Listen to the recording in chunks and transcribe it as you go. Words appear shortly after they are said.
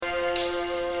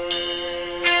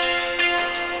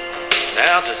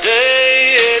Now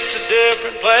today it's a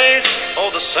different place,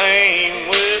 all the same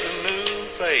with a new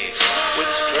face,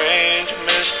 with strange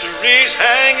mysteries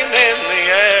hanging in the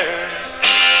air.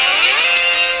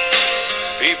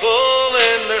 People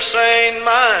in their sane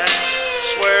minds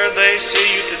swear they see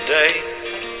you today.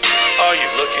 Are you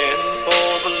looking for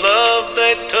the love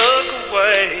they took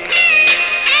away?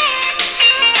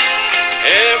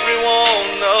 Everyone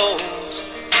knows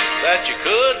that you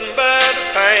couldn't bear the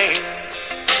pain,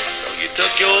 so you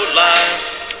took your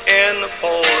life in the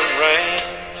pouring rain.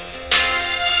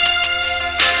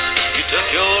 You took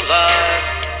your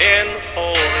life in the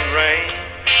pouring rain.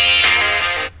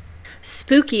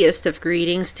 Spookiest of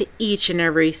greetings to each and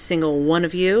every single one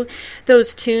of you.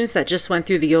 Those tunes that just went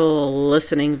through the old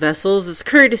listening vessels is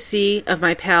courtesy of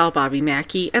my pal Bobby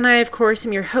Mackey, and I of course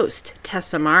am your host,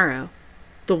 Tessa Morrow.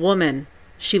 The woman,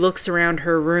 she looks around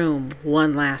her room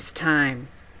one last time.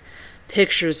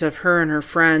 Pictures of her and her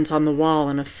friends on the wall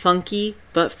in a funky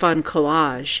but fun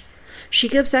collage. She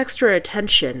gives extra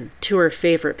attention to her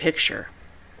favorite picture.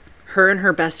 Her and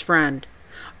her best friend,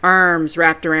 arms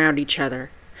wrapped around each other.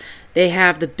 They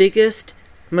have the biggest,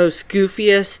 most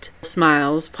goofiest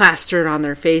smiles plastered on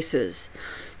their faces.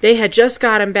 They had just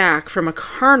gotten back from a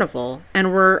carnival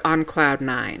and were on cloud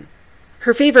 9.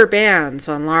 Her favorite bands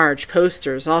on large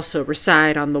posters also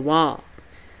reside on the wall.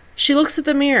 She looks at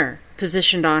the mirror,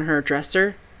 positioned on her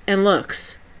dresser, and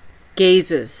looks,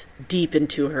 gazes deep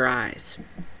into her eyes.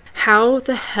 How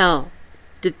the hell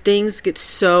did things get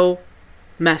so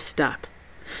messed up?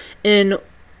 In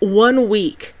 1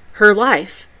 week, her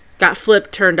life got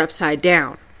turned upside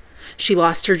down. She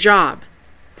lost her job.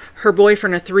 Her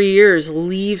boyfriend of 3 years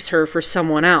leaves her for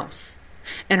someone else.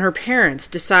 And her parents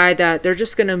decide that they're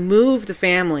just going to move the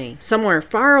family somewhere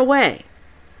far away.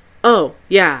 Oh,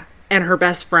 yeah, and her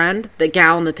best friend, the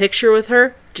gal in the picture with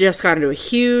her, just got into a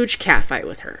huge catfight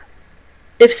with her.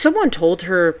 If someone told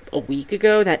her a week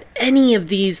ago that any of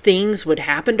these things would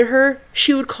happen to her,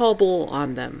 she would call bull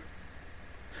on them.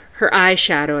 Her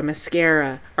eyeshadow and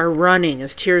mascara are running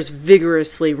as tears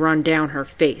vigorously run down her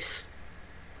face.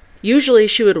 Usually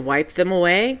she would wipe them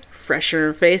away, freshen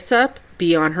her face up,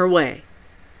 be on her way.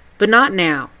 But not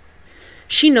now.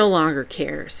 She no longer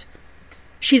cares.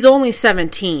 She's only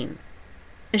 17,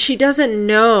 and she doesn't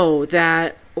know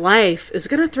that life is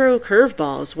going to throw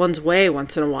curveballs one's way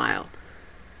once in a while.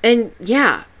 And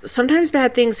yeah, sometimes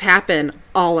bad things happen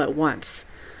all at once.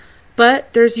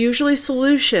 But there's usually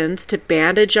solutions to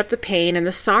bandage up the pain and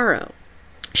the sorrow.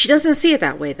 She doesn't see it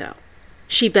that way, though.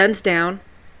 She bends down,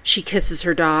 she kisses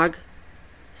her dog,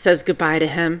 says goodbye to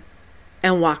him,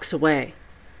 and walks away,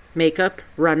 makeup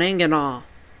running and all.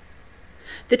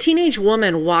 The teenage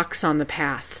woman walks on the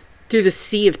path, through the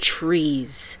sea of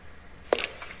trees.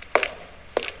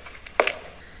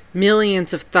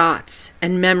 Millions of thoughts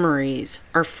and memories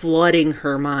are flooding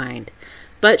her mind,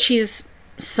 but she's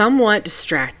somewhat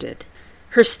distracted.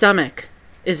 Her stomach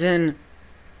is in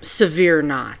severe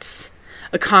knots,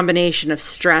 a combination of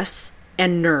stress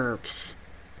and nerves.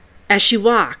 As she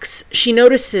walks, she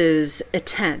notices a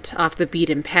tent off the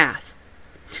beaten path.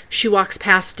 She walks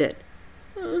past it.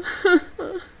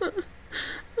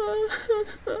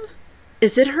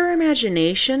 Is it her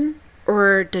imagination,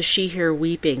 or does she hear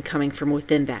weeping coming from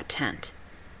within that tent?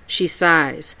 She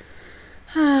sighs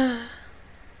and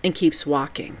keeps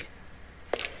walking.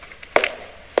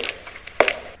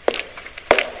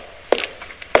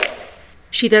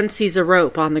 She then sees a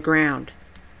rope on the ground.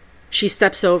 She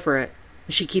steps over it,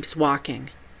 and she keeps walking.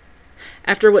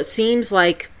 After what seems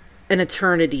like an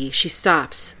eternity, she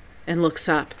stops and looks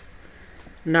up.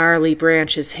 Gnarly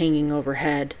branches hanging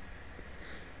overhead.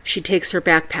 She takes her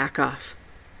backpack off,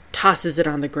 tosses it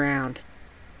on the ground.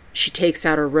 She takes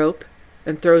out a rope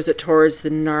and throws it towards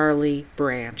the gnarly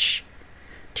branch.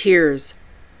 Tears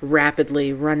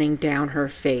rapidly running down her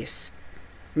face,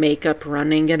 makeup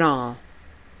running and all.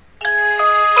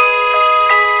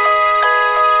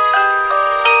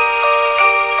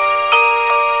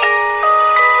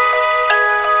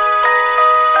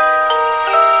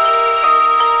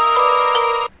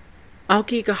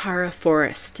 Aokigahara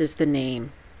Forest is the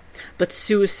name, but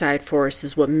Suicide Forest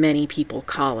is what many people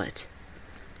call it.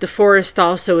 The forest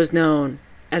also is known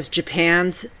as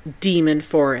Japan's Demon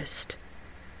Forest.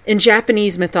 In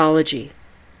Japanese mythology,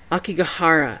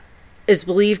 Aokigahara is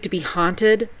believed to be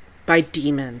haunted by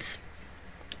demons.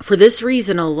 For this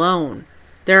reason alone,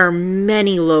 there are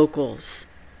many locals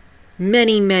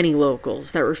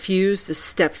that refuse to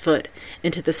step foot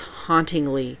into this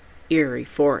hauntingly eerie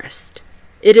forest.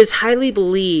 It is highly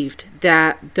believed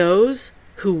that those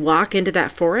who walk into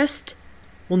that forest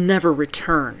will never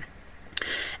return.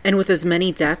 And with as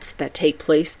many deaths that take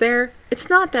place there, it's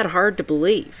not that hard to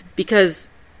believe because,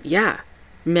 yeah,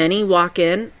 many walk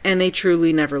in and they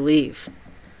truly never leave.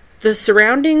 The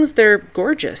surroundings, they're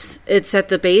gorgeous. It's at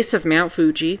the base of Mount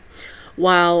Fuji,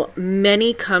 while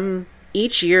many come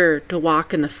each year to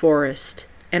walk in the forest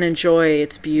and enjoy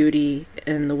its beauty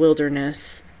in the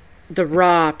wilderness, the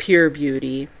raw, pure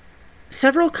beauty.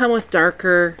 Several come with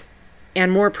darker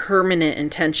and more permanent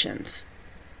intentions,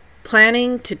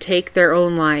 planning to take their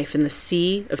own life in the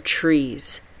sea of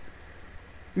trees.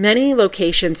 Many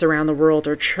locations around the world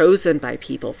are chosen by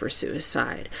people for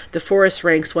suicide. The forest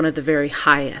ranks one of the very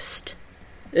highest.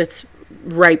 It's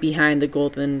right behind the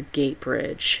Golden Gate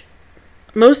Bridge.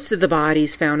 Most of the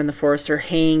bodies found in the forest are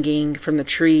hanging from the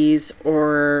trees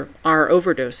or are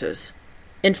overdoses.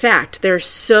 In fact, there are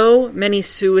so many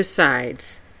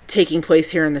suicides taking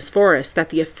place here in this forest that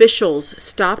the officials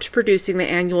stopped producing the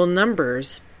annual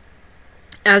numbers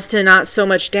as to not so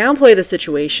much downplay the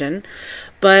situation,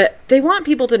 but they want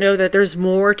people to know that there's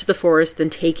more to the forest than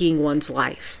taking one's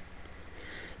life.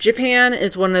 Japan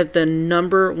is one of the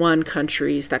number one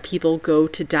countries that people go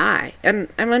to die, and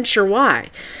I'm unsure why.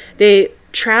 They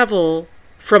travel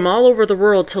from all over the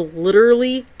world to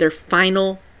literally their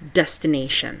final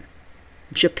destination,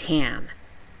 Japan.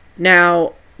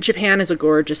 Now, Japan is a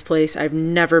gorgeous place. I've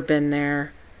never been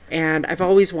there, and I've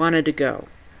always wanted to go.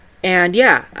 And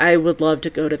yeah, I would love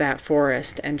to go to that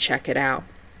forest and check it out,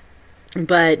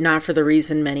 but not for the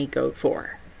reason many go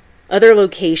for. Other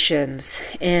locations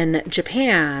in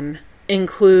Japan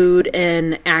include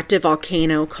an active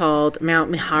volcano called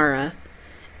Mount Mihara,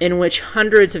 in which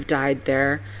hundreds have died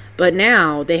there, but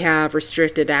now they have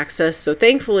restricted access, so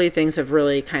thankfully things have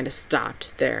really kind of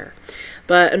stopped there.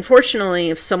 But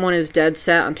unfortunately, if someone is dead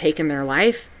set on taking their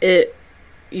life, it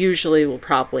usually will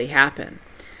probably happen.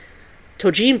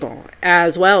 Tojinbo,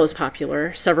 as well, is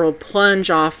popular. Several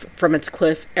plunge off from its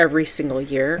cliff every single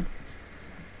year.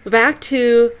 Back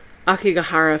to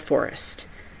Aokigahara Forest.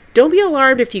 Don't be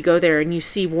alarmed if you go there and you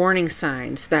see warning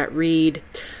signs that read,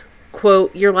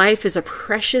 quote, "Your life is a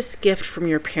precious gift from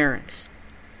your parents.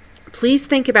 Please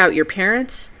think about your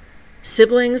parents,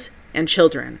 siblings, and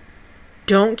children.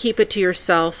 Don't keep it to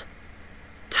yourself.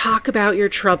 Talk about your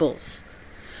troubles."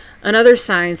 Another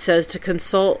sign says to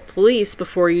consult police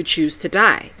before you choose to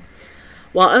die,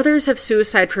 while others have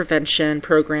suicide prevention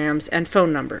programs and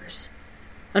phone numbers.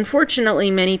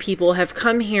 Unfortunately, many people have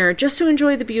come here just to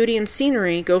enjoy the beauty and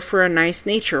scenery, go for a nice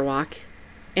nature walk,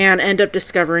 and end up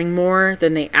discovering more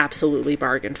than they absolutely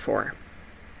bargained for.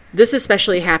 This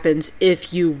especially happens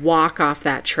if you walk off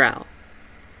that trail.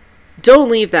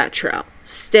 Don't leave that trail.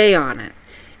 Stay on it.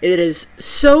 It is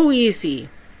so easy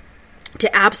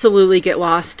to absolutely get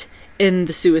lost in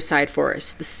the suicide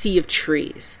forest, the sea of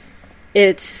trees.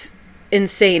 It's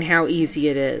insane how easy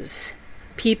it is.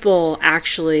 People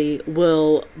actually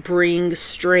will bring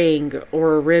string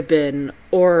or ribbon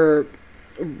or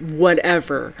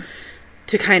whatever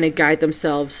to kind of guide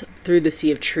themselves through the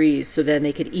sea of trees so then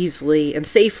they could easily and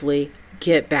safely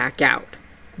get back out.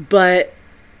 But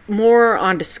more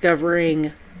on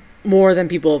discovering more than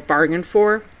people have bargained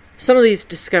for. Some of these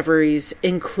discoveries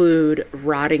include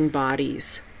rotting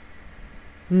bodies,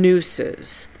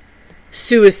 nooses,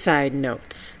 suicide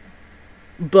notes,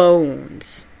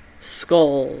 bones,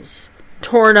 skulls,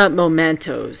 torn up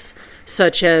mementos,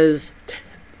 such as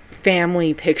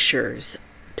family pictures.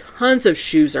 Tons of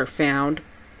shoes are found,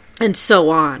 and so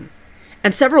on.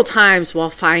 And several times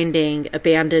while finding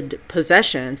abandoned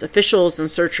possessions, officials and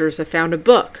searchers have found a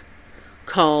book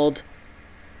called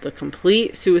The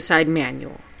Complete Suicide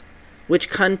Manual, which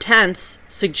contents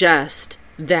suggest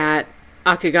that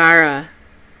Aokigahara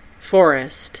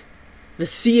Forest, the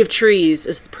sea of trees,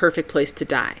 is the perfect place to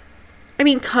die. I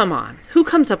mean, come on. Who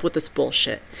comes up with this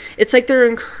bullshit? It's like they're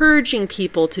encouraging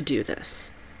people to do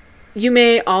this. You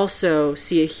may also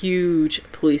see a huge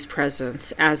police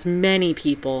presence as many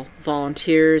people,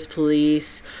 volunteers,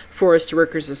 police, forest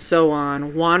workers, and so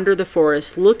on, wander the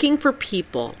forest looking for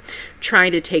people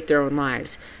trying to take their own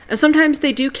lives. And sometimes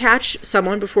they do catch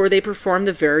someone before they perform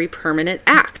the very permanent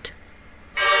act.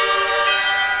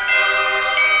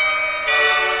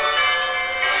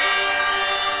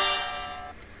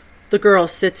 The girl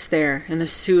sits there in the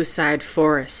suicide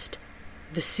forest,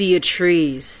 the sea of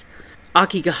trees,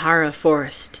 Aokigahara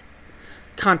Forest,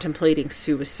 contemplating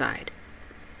suicide,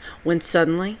 when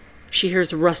suddenly she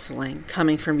hears rustling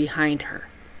coming from behind her.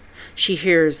 She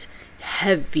hears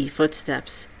heavy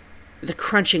footsteps, the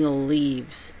crunching of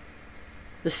leaves.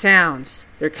 The sounds,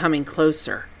 they're coming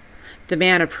closer. The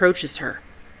man approaches her,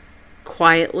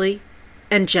 quietly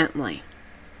and gently.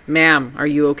 "Ma'am, are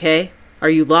you okay? Are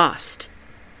you lost?"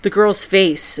 The girl's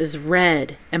face is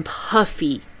red and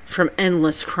puffy from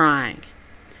endless crying.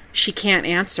 She can't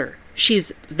answer.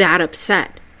 She's that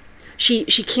upset. She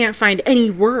can't find any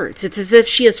words. It's as if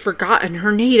she has forgotten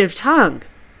her native tongue.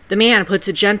 The man puts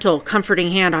a gentle,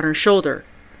 comforting hand on her shoulder.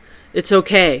 It's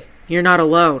okay. You're not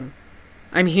alone.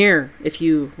 I'm here if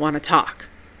you want to talk.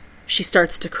 She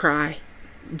starts to cry.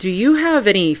 Do you have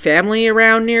any family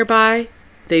around nearby?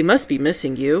 They must be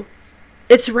missing you.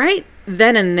 It's right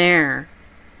then and there,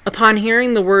 upon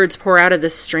hearing the words pour out of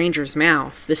this stranger's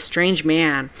mouth, this strange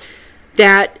man,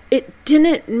 that it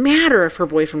didn't matter if her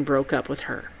boyfriend broke up with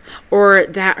her, or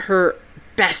that her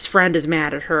best friend is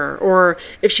mad at her, or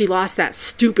if she lost that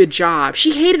stupid job.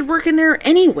 She hated working there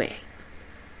anyway.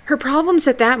 Her problems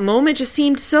at that moment just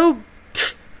seemed so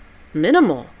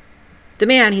minimal. The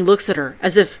man, he looks at her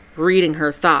as if reading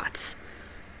her thoughts.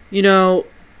 You know,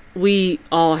 we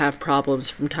all have problems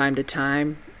from time to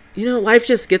time. You know, life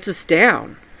just gets us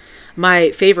down.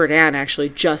 My favorite aunt actually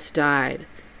just died.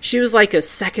 She was like a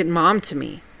second mom to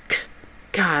me.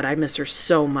 God, I miss her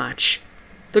so much.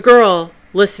 The girl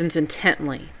listens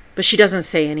intently, but she doesn't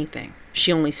say anything.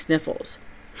 She only sniffles.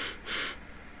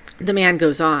 The man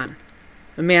goes on.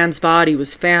 A man's body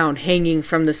was found hanging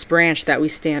from this branch that we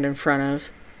stand in front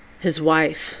of. His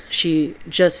wife, she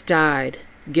just died,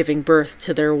 giving birth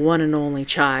to their one and only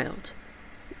child.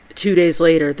 2 days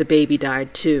later, the baby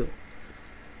died too.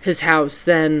 His house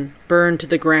then burned to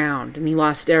the ground, and he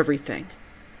lost everything.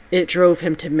 It drove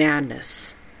him to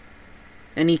madness.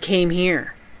 And he came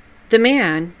here. The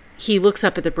man, he looks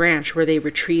up at the branch where they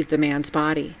retrieved the man's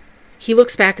body. He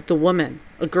looks back at the woman,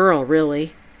 a girl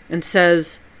really, and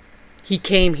says, he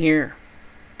came here,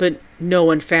 but no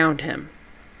one found him.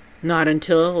 Not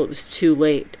until it was too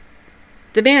late.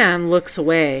 The man looks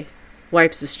away,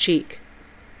 wipes his cheek.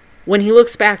 When he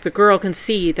looks back, the girl can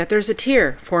see that there's a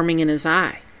tear forming in his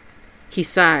eye. He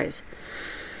sighs.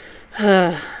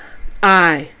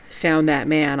 I found that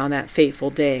man on that fateful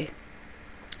day.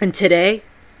 And today,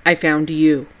 I found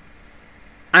you.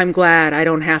 I'm glad I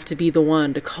don't have to be the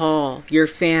one to call your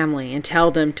family and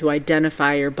tell them to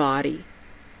identify your body.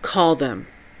 Call them.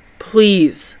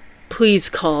 Please, please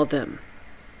call them.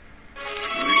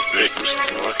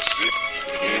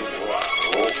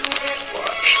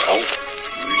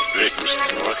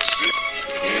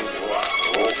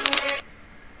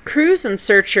 Crews and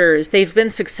searchers, they've been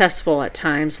successful at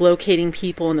times locating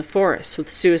people in the forest with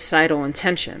suicidal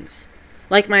intentions.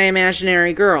 Like my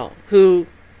imaginary girl, who,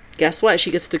 guess what,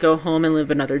 she gets to go home and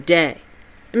live another day.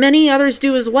 Many others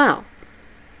do as well.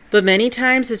 But many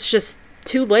times it's just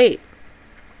too late.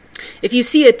 If you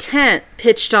see a tent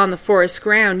pitched on the forest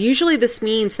ground, usually this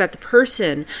means that the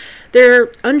person,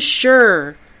 they're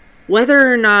unsure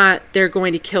whether or not they're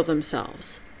going to kill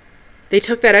themselves. They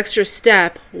took that extra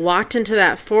step, walked into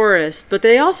that forest, but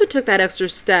they also took that extra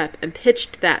step and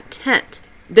pitched that tent.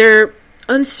 They're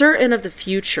uncertain of the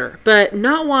future, but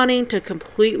not wanting to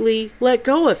completely let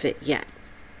go of it yet.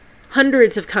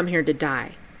 Hundreds have come here to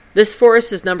die. This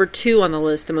forest is number 2 on the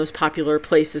list of most popular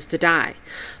places to die.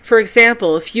 For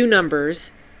example, a few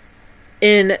numbers.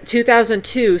 In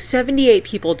 2002, 78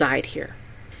 people died here.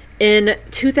 In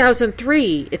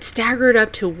 2003, it staggered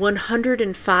up to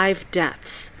 105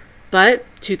 deaths. But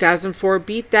 2004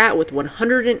 beat that with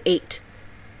 108.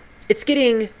 It's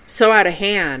getting so out of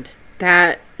hand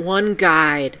that one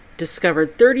guide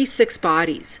discovered 36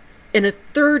 bodies in a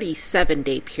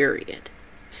 37-day period.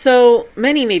 So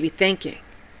many may be thinking,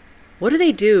 what do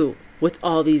they do with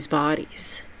all these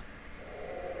bodies?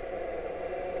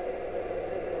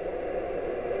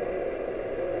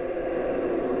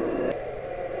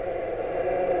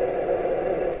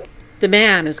 The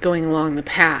man is going along the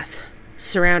path,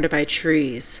 surrounded by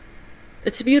trees.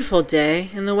 It's a beautiful day,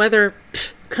 and the weather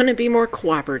couldn't be more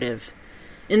cooperative.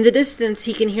 In the distance,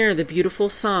 he can hear the beautiful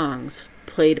songs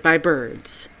played by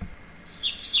birds.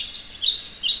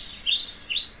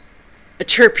 A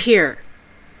chirp here.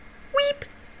 Weep!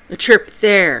 A chirp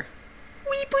there.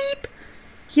 Weep, weep!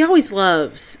 He always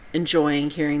loves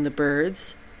enjoying hearing the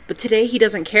birds, but today he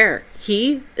doesn't care.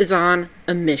 He is on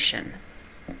a mission.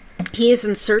 He is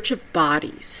in search of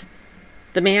bodies.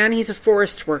 The man, he's a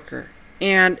forest worker,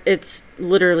 and it's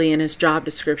literally in his job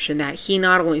description that he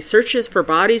not only searches for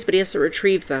bodies, but he has to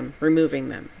retrieve them, removing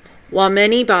them. While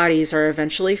many bodies are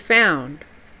eventually found,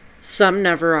 some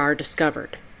never are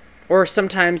discovered, or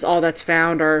sometimes all that's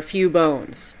found are a few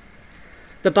bones.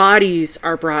 The bodies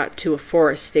are brought to a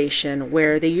forest station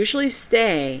where they usually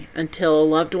stay until a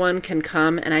loved one can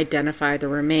come and identify the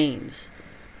remains.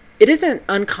 It isn't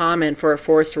uncommon for a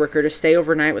forest worker to stay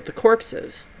overnight with the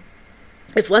corpses.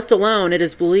 If left alone, it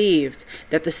is believed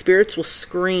that the spirits will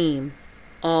scream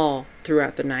all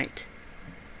throughout the night.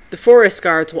 The forest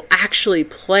guards will actually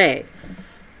play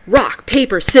rock,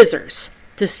 paper, scissors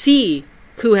to see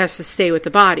who has to stay with the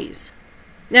bodies.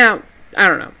 Now, I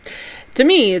don't know. To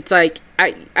me, it's like,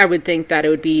 I would think that it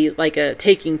would be like a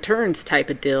taking turns type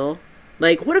of deal.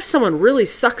 Like, what if someone really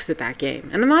sucks at that game?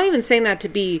 And I'm not even saying that to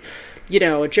be, a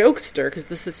jokester, because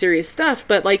this is serious stuff.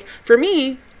 But, like, for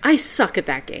me, I suck at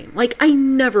that game. Like, I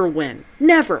never win.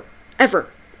 Never.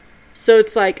 Ever. So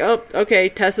it's like, oh, okay,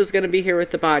 Tessa's going to be here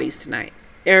with the bodies tonight.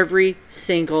 Every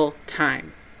single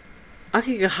time.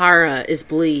 Aokigahara is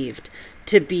believed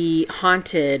to be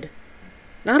haunted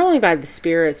not only by the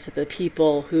spirits of the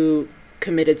people who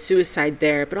committed suicide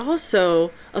there, but also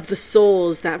of the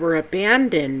souls that were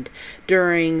abandoned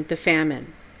during the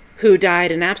famine, who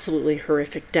died an absolutely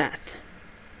horrific death.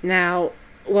 Now,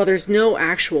 while there's no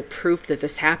actual proof that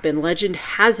this happened, legend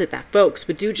has it that folks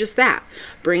would do just that,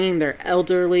 bringing their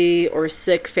elderly or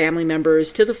sick family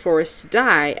members to the forest to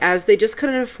die, as they just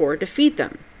couldn't afford to feed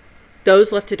them.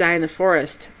 Those left to die in the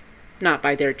forest, not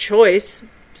by their choice,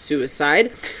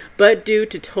 suicide, but due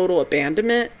to total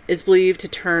abandonment, is believed to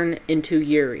turn into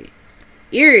Yuri.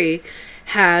 Yuri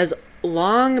has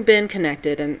long been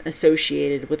connected and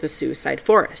associated with the suicide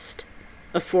forest,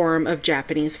 a form of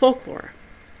Japanese folklore.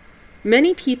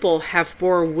 Many people have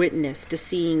bore witness to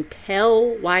seeing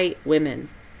pale white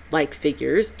women-like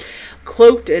figures,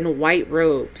 cloaked in white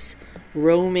robes,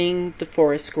 roaming the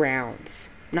forest grounds.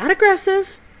 Not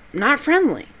aggressive, not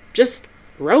friendly, just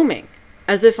roaming,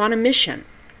 as if on a mission.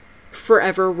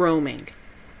 Forever roaming.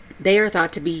 They are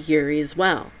thought to be Yuri as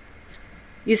well.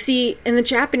 You see, in the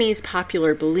Japanese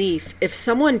popular belief, if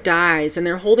someone dies and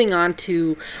they're holding on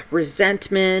to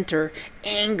resentment or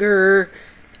anger,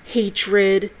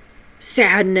 hatred,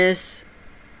 sadness,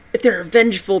 if they're a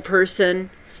vengeful person,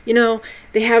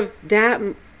 they have that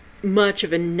much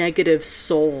of a negative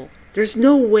soul. There's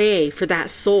no way for that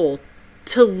soul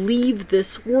to leave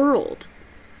this world.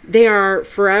 They are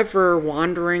forever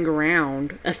wandering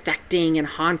around, affecting and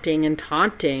haunting and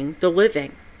taunting the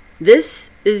living.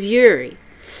 This is Yuri.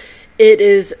 It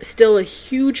is still a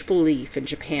huge belief in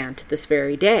Japan to this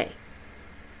very day.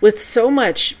 With so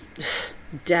much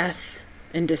death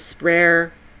and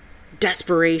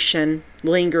desperation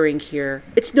lingering here,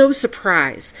 it's no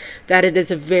surprise that it is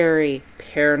a very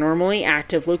paranormally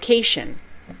active location.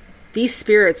 These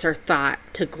spirits are thought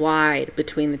to glide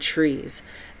between the trees.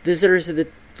 Visitors of the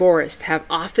forest have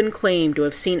often claimed to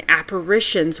have seen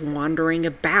apparitions wandering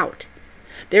about.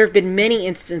 There have been many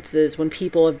instances when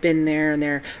people have been there and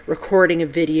they're recording a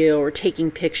video or taking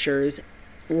pictures,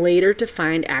 later to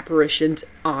find apparitions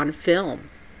on film.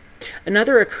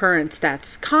 Another occurrence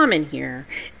that's common here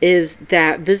is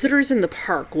that visitors in the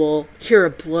park will hear a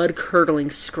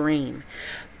blood-curdling scream,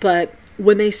 but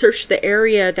when they search the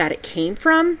area that it came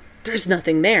from, there's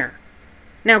nothing there.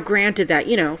 Now, granted that,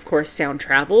 of course, sound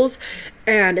travels,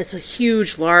 and it's a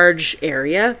huge, large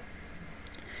area,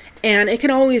 and it can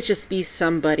always just be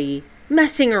somebody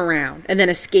messing around and then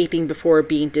escaping before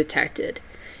being detected.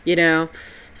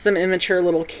 Some immature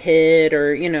little kid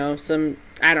or,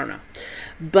 I don't know.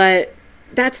 But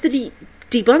that's the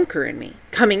debunker in me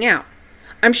coming out.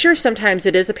 I'm sure sometimes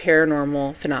it is a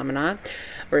paranormal phenomena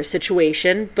or a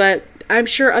situation, but I'm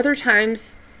sure other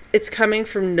times it's coming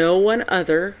from no one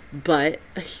other but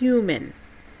a human.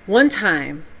 One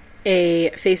time, a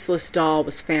faceless doll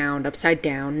was found upside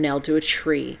down, nailed to a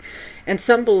tree, and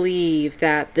some believe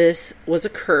that this was a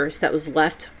curse that was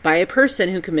left by a person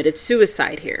who committed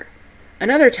suicide here.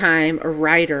 Another time, a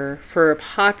writer for a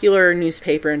popular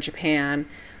newspaper in Japan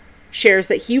shares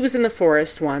that he was in the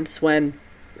forest once when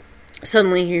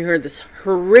suddenly he heard this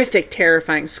horrific,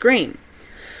 terrifying scream.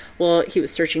 Well, he was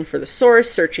searching for the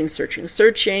source, searching,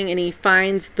 and he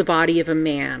finds the body of a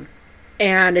man.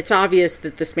 And it's obvious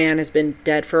that this man has been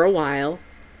dead for a while.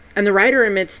 And the writer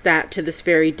admits that to this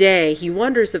very day, he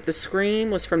wonders if the scream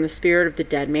was from the spirit of the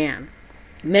dead man.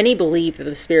 Many believe that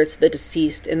the spirits of the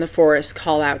deceased in the forest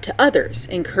call out to others,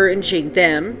 encouraging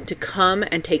them to come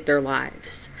and take their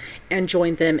lives and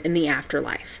join them in the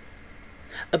afterlife.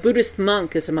 A Buddhist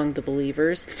monk is among the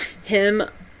believers. Him,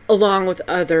 along with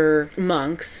other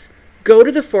monks, go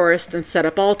to the forest and set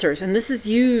up altars, and this is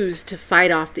used to fight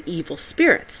off the evil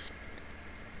spirits.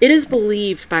 It is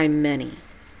believed by many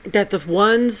that the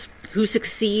ones who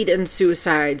succeed in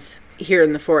suicides here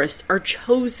in the forest are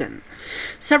chosen.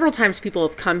 Several times people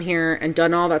have come here and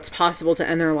done all that's possible to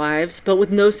end their lives, but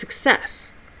with no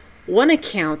success. One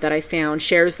account that I found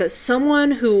shares that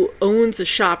someone who owns a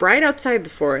shop right outside the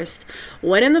forest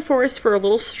went in the forest for a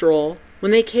little stroll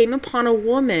when they came upon a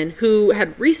woman who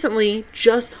had recently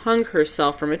just hung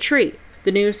herself from a tree.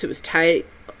 The noose was tied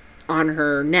on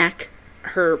her neck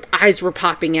her eyes were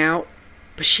popping out,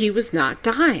 but she was not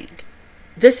dying.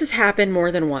 This has happened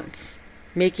more than once,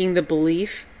 making the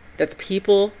belief that the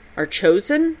people are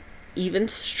chosen even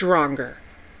stronger.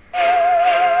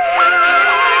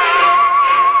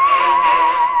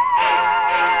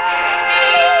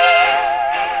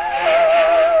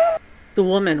 The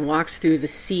woman walks through the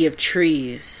sea of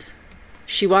trees.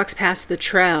 She walks past the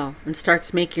trail and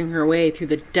starts making her way through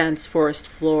the dense forest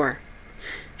floor.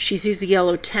 She sees the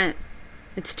yellow tent.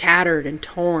 It's tattered and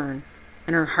torn,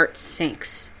 and her heart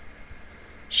sinks.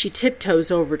 She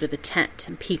tiptoes over to the tent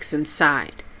and peeks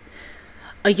inside.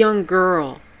 A young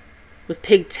girl with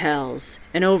pigtails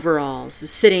and overalls is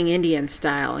sitting Indian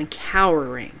style and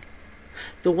cowering.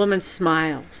 The woman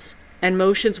smiles and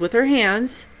motions with her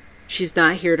hands. She's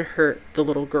not here to hurt the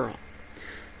little girl.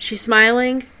 She's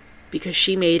smiling because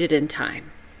she made it in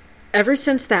time. Ever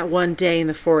since that one day in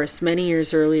the forest many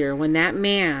years earlier when that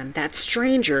man, that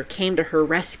stranger, came to her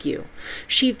rescue,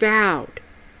 she vowed,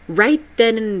 right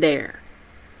then and there,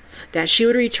 that she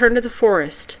would return to the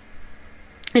forest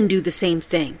and do the same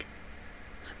thing,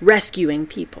 rescuing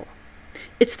people.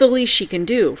 It's the least she can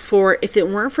do, for if it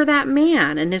weren't for that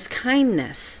man and his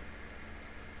kindness,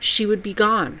 she would be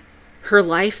gone. Her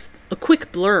life, a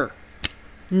quick blur,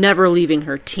 never leaving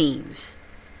her teens.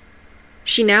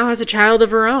 She now has a child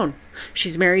of her own.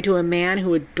 She's married to a man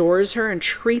who adores her and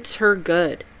treats her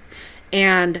good.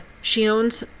 And she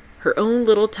owns her own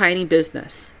little tiny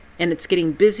business, and it's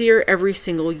getting busier every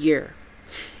single year.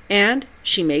 And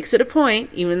she makes it a point,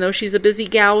 even though she's a busy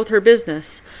gal with her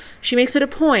business, she makes it a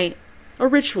point, a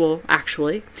ritual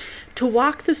actually, to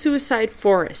walk the suicide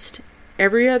forest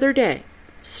every other day,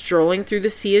 strolling through the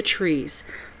sea of trees,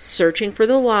 searching for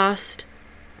the lost,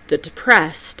 the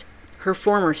depressed, her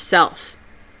former self.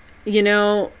 You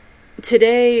know,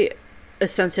 today a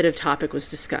sensitive topic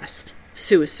was discussed: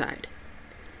 suicide.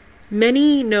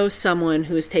 Many know someone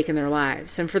who has taken their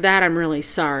lives, and for that I'm really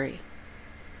sorry.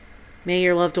 May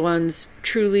your loved ones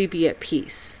truly be at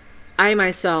peace. I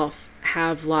myself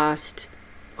have lost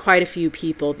quite a few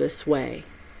people this way,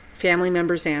 family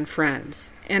members and friends,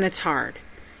 and it's hard.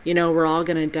 You know, we're all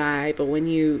going to die, but when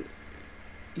you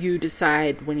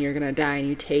decide when you're going to die and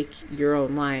you take your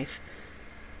own life,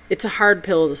 it's a hard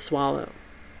pill to swallow,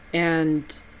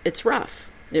 and it's rough.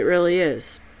 It really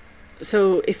is.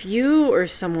 So if you or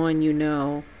someone you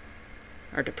know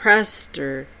are depressed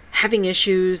or having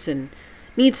issues and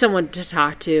need someone to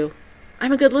talk to,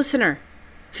 I'm a good listener.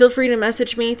 Feel free to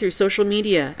message me through social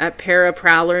media at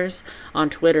Paraprowlers on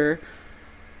Twitter,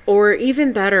 or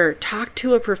even better, talk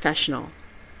to a professional.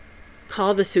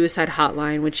 Call the suicide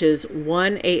hotline, which is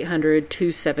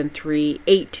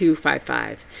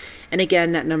 1-800-273-8255. And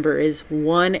again, that number is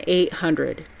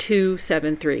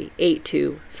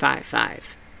 1-800-273-8255.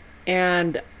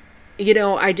 And, you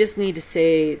know, I just need to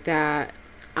say that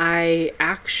I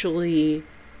actually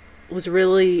was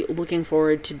really looking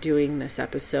forward to doing this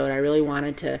episode. I really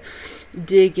wanted to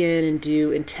dig in and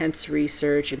do intense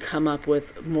research and come up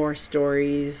with more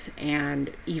stories and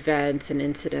events and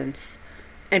incidents,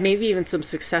 and maybe even some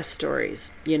success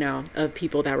stories, you know, of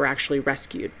people that were actually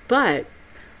rescued. But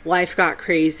life got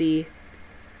crazy,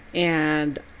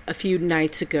 and a few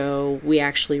nights ago, we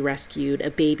actually rescued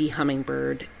a baby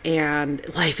hummingbird, and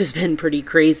life has been pretty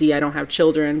crazy. I don't have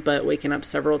children, but waking up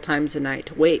several times a night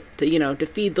to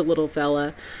feed the little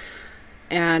fella,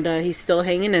 and he's still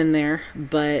hanging in there.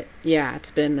 But yeah,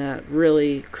 it's been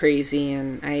really crazy,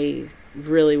 and I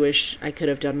really wish I could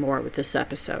have done more with this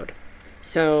episode.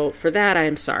 So for that, I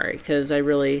am sorry, because I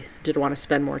really did want to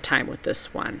spend more time with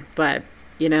this one. But,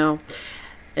 you know,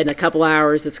 in a couple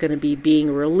hours, it's going to be being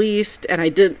released, and I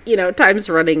did, time's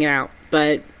running out.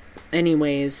 But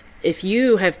anyways, if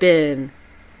you have been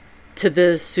to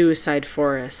the suicide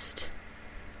forest,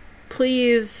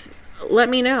 please let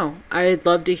me know. I'd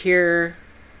love to hear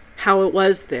how it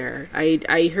was there.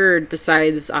 I heard,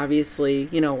 besides obviously,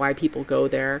 why people go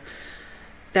there,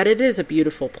 that it is a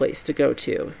beautiful place to go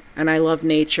to. And I love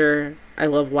nature. I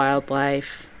love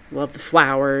wildlife. Love the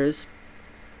flowers.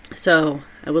 So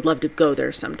I would love to go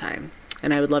there sometime.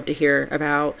 And I would love to hear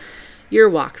about your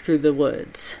walk through the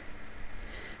woods.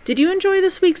 Did you enjoy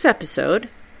this week's episode?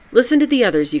 Listen to the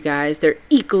others, you guys. They're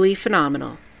equally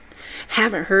phenomenal.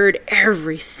 Haven't heard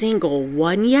every single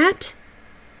one yet?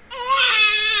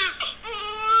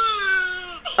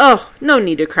 Oh, no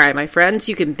need to cry, my friends.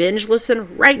 You can binge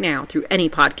listen right now through any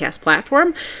podcast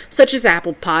platform, such as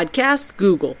Apple Podcasts,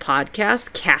 Google Podcasts,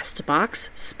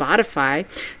 CastBox, Spotify,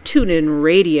 TuneIn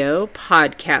Radio,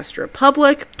 Podcast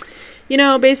Republic.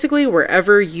 Basically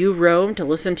wherever you roam to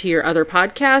listen to your other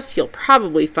podcasts, you'll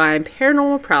probably find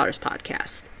Paranormal Prowlers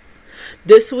Podcast.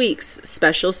 This week's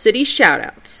special city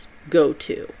shoutouts go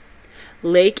to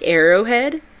Lake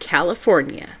Arrowhead,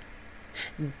 California,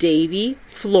 Davie,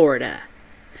 Florida,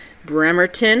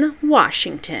 Bremerton,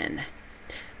 Washington,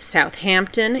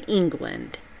 Southampton,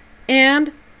 England,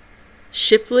 and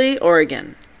Shipley,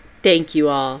 Oregon. Thank you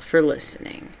all for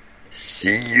listening.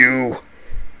 See you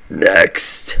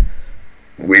next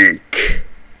week.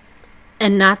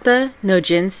 Enata no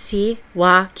jinsi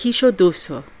wa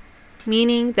kishoduso,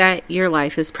 meaning that your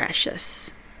life is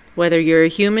precious, whether you're a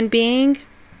human being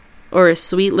or a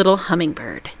sweet little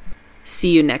hummingbird.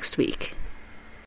 See you next week.